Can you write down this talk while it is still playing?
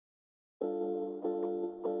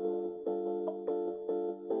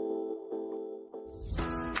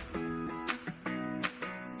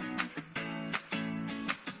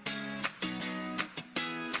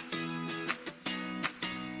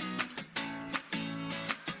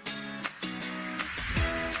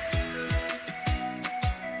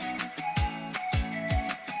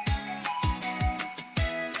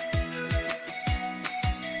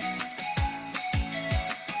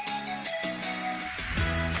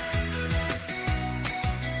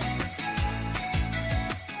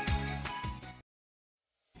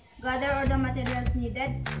Gather all the materials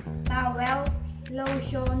needed: towel,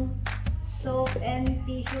 lotion, soap, and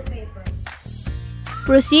tissue paper.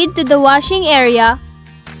 Proceed to the washing area.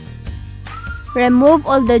 Remove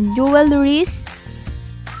all the jewelries,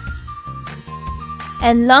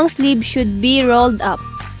 and long sleeve should be rolled up.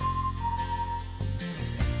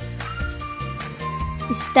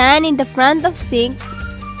 Stand in the front of sink.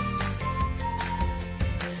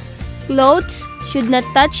 Clothes should not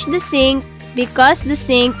touch the sink because the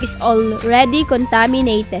sink is already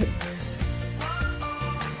contaminated.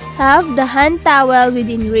 Have the hand towel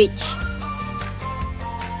within reach.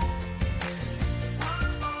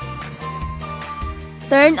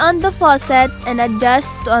 Turn on the faucet and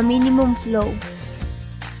adjust to a minimum flow.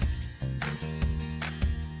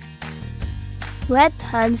 Wet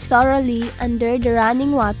hands thoroughly under the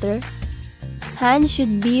running water. Hands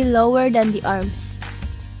should be lower than the arms.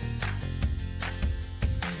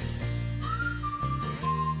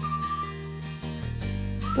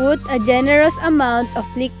 Put a generous amount of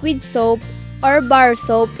liquid soap or bar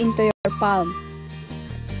soap into your palm.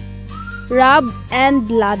 Rub and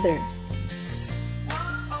lather.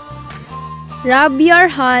 Rub your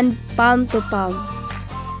hand palm to palm.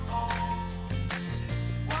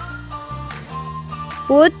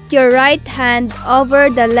 Put your right hand over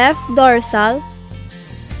the left dorsal.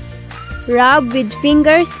 Rub with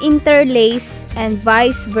fingers interlaced and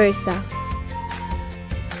vice versa.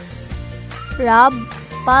 Rub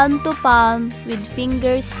palm to palm with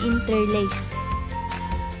fingers interlaced.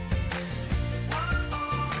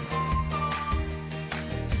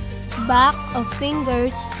 Back of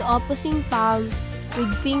fingers to opposing palm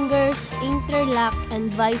with fingers interlock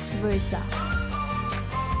and vice versa.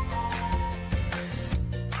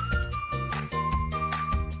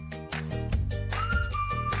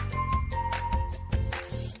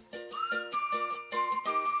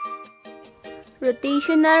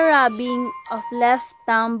 Rotational rubbing of left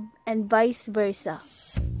thumb and vice versa.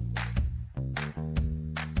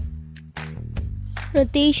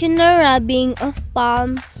 Rotational rubbing of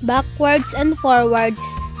palm backwards and forwards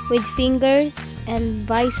with fingers and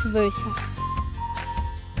vice versa.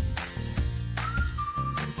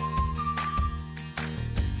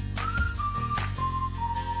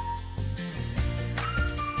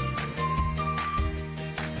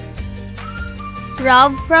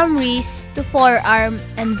 Rub from wrist to forearm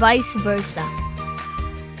and vice versa.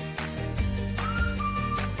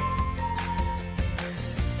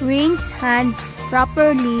 Rinse hands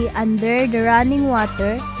properly under the running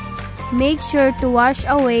water. Make sure to wash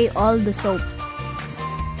away all the soap.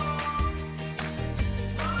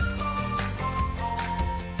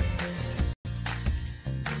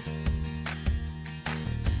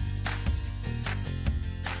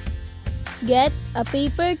 Get a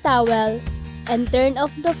paper towel and turn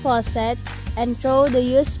off the faucet and throw the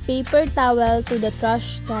used paper towel to the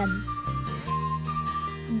trash can.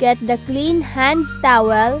 Get the clean hand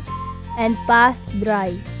towel and pat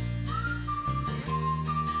dry.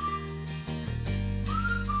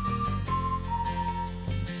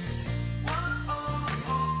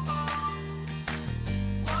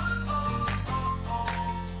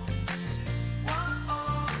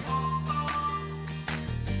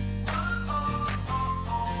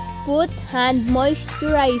 Put hand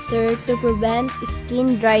moisturizer to prevent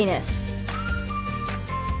skin dryness.